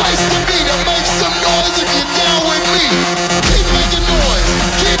everybody in the place to be to make some noise if you're down with me. Keep making noise.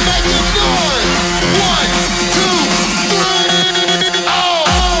 Keep making noise. 1, 2, 3. Oh.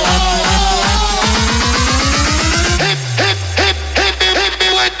 Hit me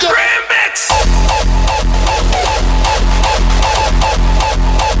with the remix.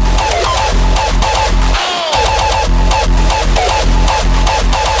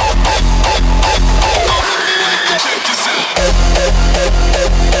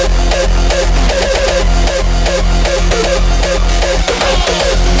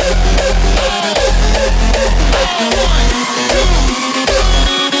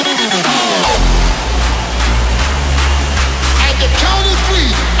 At the count of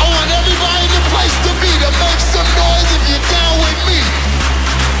three, I want everybody in the place to be to make some noise if you're down with me.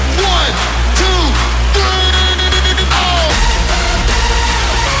 1, 2, 3. Oh.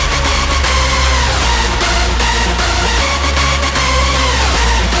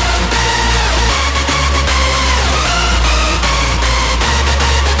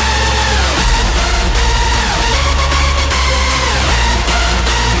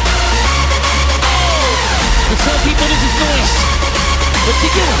 For some people, this is noise. But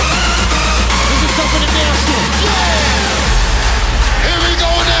together, this is something to dance to. Here we go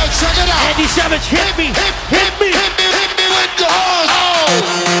now, check it out. Andy Savage, hit me. Hit me with the horn. Oh.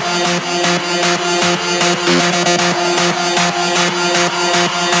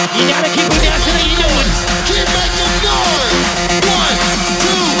 You gotta keep it dancing and you know it. Keep making noise. 1,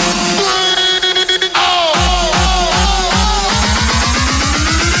 2, 3. Oh.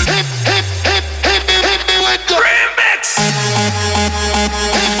 Hit me with the remix.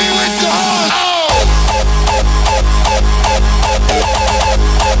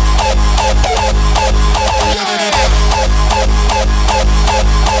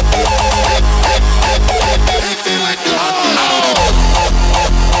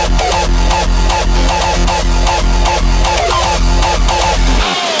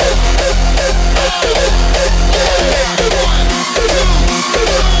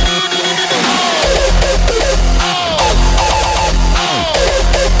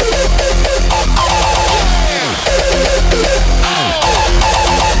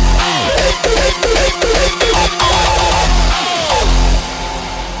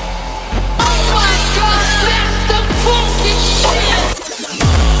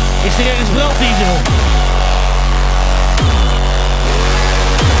 yourself, Decibel.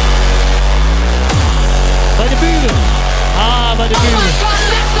 By the beaver. Ah, by the beaver.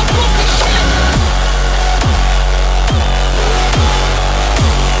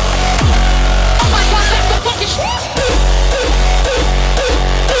 Oh my God, that's the fucking shit.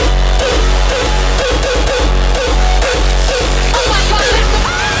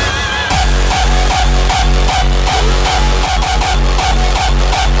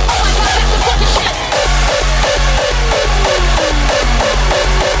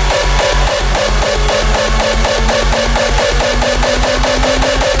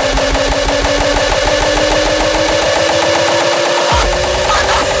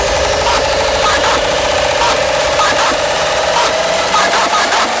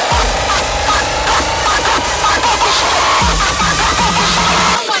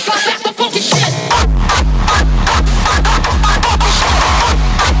 Oh my God, that's the fucking shit. Oh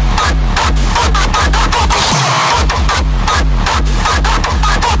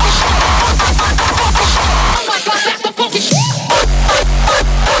my God, that's the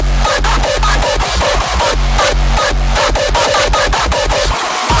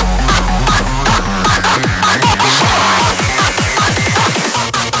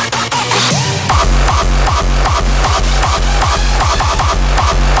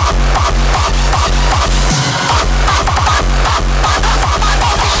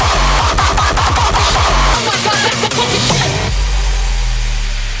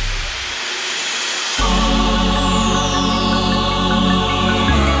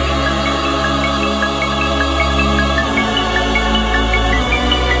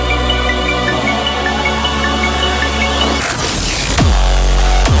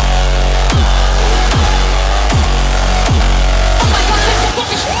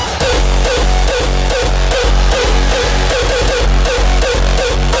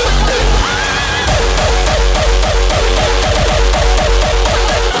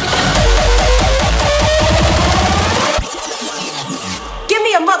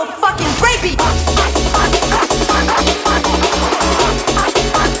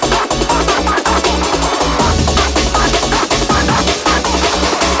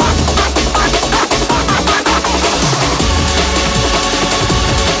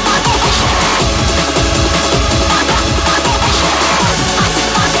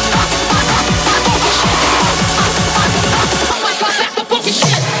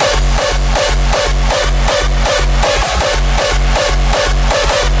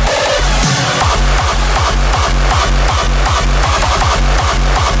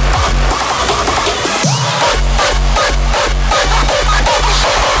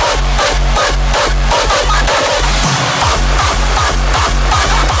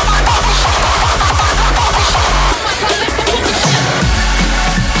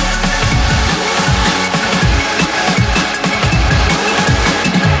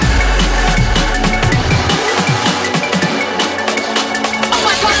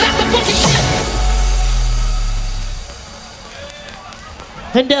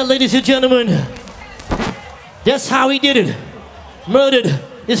And that, ladies and gentlemen, that's how he did it. Murdered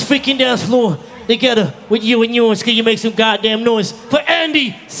his freaking dance floor together with you and yours. Can you make some goddamn noise for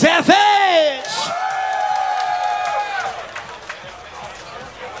Andy Savage?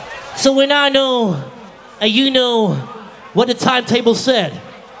 So when I know and you know what the timetable said,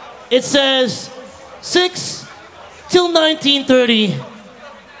 it says 6 till 1930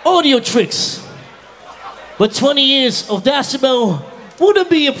 audio tricks. But 20 years of Decibel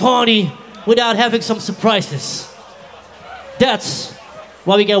wouldn't be a party without having some surprises. That's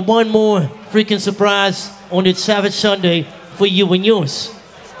why we got one more freaking surprise on this Savage Sunday for you and yours.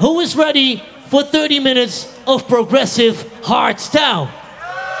 Who is ready for 30 minutes of progressive hardstyle?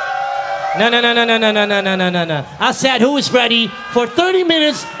 No. I said who is ready for 30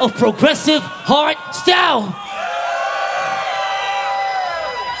 minutes of progressive hardstyle?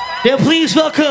 Then please welcome